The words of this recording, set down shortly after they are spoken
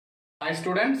Hi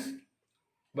students,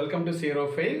 welcome to Zero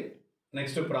Fail.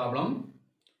 Next problem,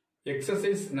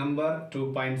 exercise number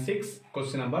 2.6,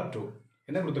 question number 2.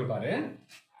 என்ன கொடுத்திருப்பாரு?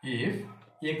 If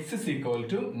x is equal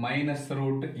to minus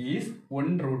root is one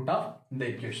root of the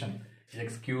equation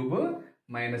x cube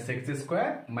minus x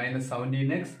square minus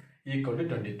 17x equal to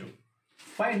 22.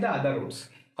 Find the other roots.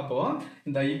 அப்போ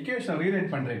இந்த equation rewrite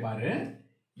பண்றேன் பாரு.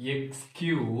 X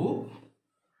cube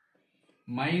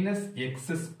minus x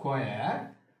square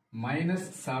minus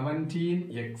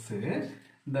 17x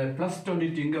the plus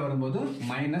 22 இங்க வரும்போது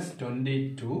minus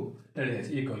 22 that is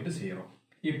equal to 0.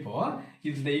 இப்போ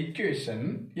இந்த equation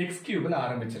x cube ல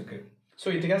ஆரம்பிச்சிருக்கு. So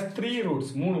it has 3 roots,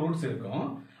 3 roots இருக்கும்.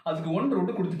 அதுக்கு 1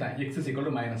 root கொடுத்துட்டேன் x is equal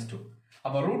to minus 2.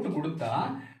 அப்ப root கொடுத்தா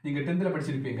நீங்க 10th ல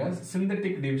படிச்சிருப்பீங்க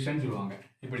synthetic division சொல்லுவாங்க.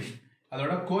 இப்படி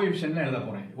அதோட கோஎஃபிஷியன்ட்ல எழுத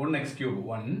போறேன். 1x cube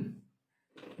 1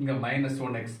 இங்க minus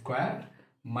 1x square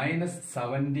minus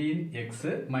 17x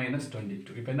minus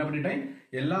 22. இப்போ என்ன பண்ணிட்டேன்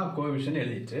எல்லா கோஎஃபிஷியன்ட்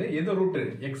எழுதிட்டு எது ரூட்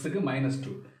x க்கு minus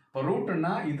 2. இப்போ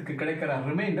ரூட்னா இதுக்கு கிடைக்கிற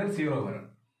ரிமைண்டர் 0 வரும்.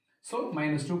 சோ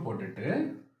minus 2 போட்டுட்டு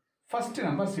ஃபர்ஸ்ட்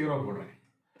நம்பர் 0 போடுறேன்.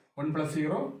 1 plus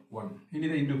 0 1. இனி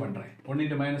இதை இன்டு பண்றேன். 1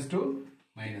 into minus 2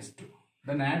 minus 2.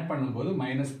 then add பண்ணும்போது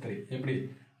minus 3. எப்படி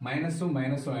minus 2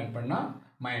 minus 2 add பண்ணா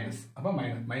minus. அப்ப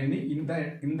minus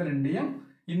இந்த ரெண்டையும்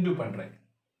இன்டு பண்றேன்.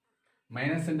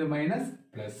 minus into minus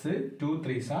plus 2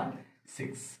 3s are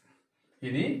 6.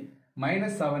 இனி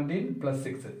minus 17 plus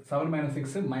 6. 7 minus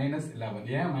 6 minus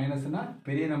 11. ஏன் minusனா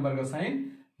பெரிய நம்பருக்கு சைன்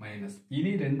minus.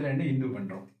 இனி ரெண்டு இன்டு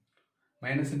பண்றோம்.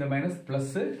 minus into minus plus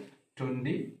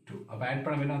 22. அப்ப ஆட்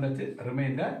பண்ண என்ன வந்தாச்சு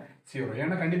ரிமைண்டர் 0.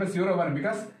 ஏன்னா கண்டிப்பா 0 வரும்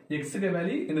because x க்கு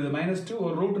வேல்யூ என்னது -2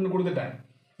 ஒரு ரூட்னு கொடுத்துட்டேன்.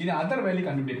 இனி அதர் வேல்யூ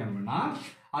கண்டுபிடிக்கணும்னா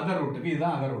அதர் ரூட்டுக்கு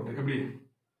இதான் அதர் ரூட். எப்படி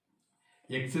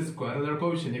x square இதோட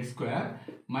coefficient x square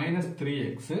minus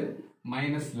 3x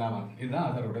minus 11 இதுதான்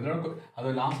அதர் ரூட். இதோட அது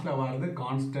லாஸ்ட்ல வருது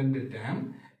கான்ஸ்டன்ட் டேர்ம்.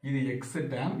 இது x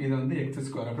டேர்ம், இது வந்து x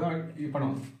square. அப்பதான்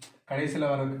பண்ணுவோம் கடைசில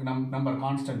வர நம்பர்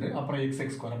கான்ஸ்டன்ட் அப்புறம் x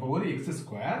square. அப்ப ஒரு x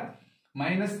square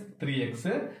minus 3x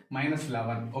minus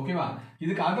 11. ஓகேவா?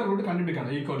 இதுக்கு அதர் ரூட்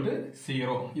கண்டுபிடிக்கணும் equal to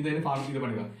 0. இதை இது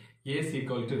பண்ணுங்க. a is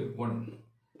equal to 1,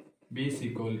 b is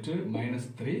equal to minus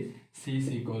 3, c is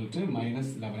equal to minus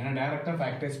 11. ஏன்னா டைரக்டா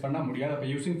ஃபேக்டரைஸ் பண்ண முடியாது. அப்ப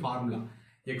using formula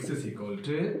x is equal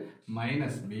to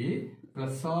minus b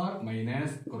plus or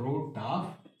minus root of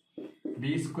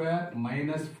b square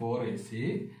minus 4ac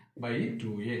by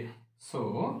 2a. So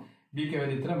b के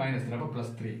वजह से minus 3 plus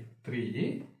 3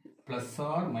 plus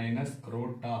or minus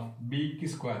root of b की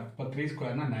square पर 3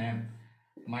 square ना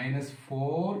 9 minus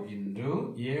 4 into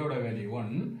a ओड़ा value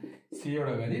 1 c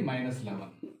ओड़ा value minus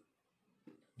 11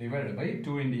 divided by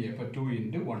 2 into a पर 2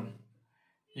 into 1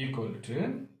 equal to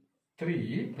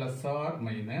 3 plus or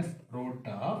minus root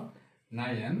of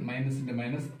 9 minus into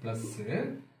minus plus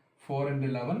 4 into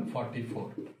 11 44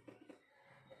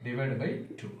 divided by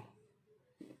 2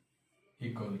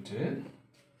 equal to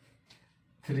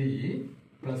 3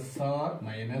 plus or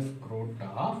minus root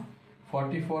of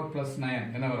 44 plus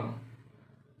 9 என்ன வரும்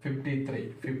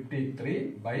 53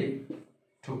 by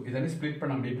 2. இதனை split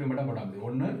பண்ண முடியும். இப்படி மட்டும் போட முடியும்.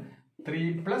 1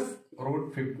 3 plus root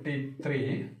 53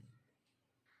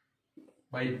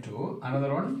 by 2.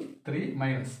 Another one 3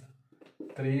 minus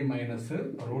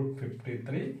root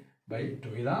 53 by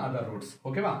 2. இதான் other roots.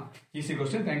 ஓகேவா? Easy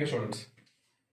question. Thank you students.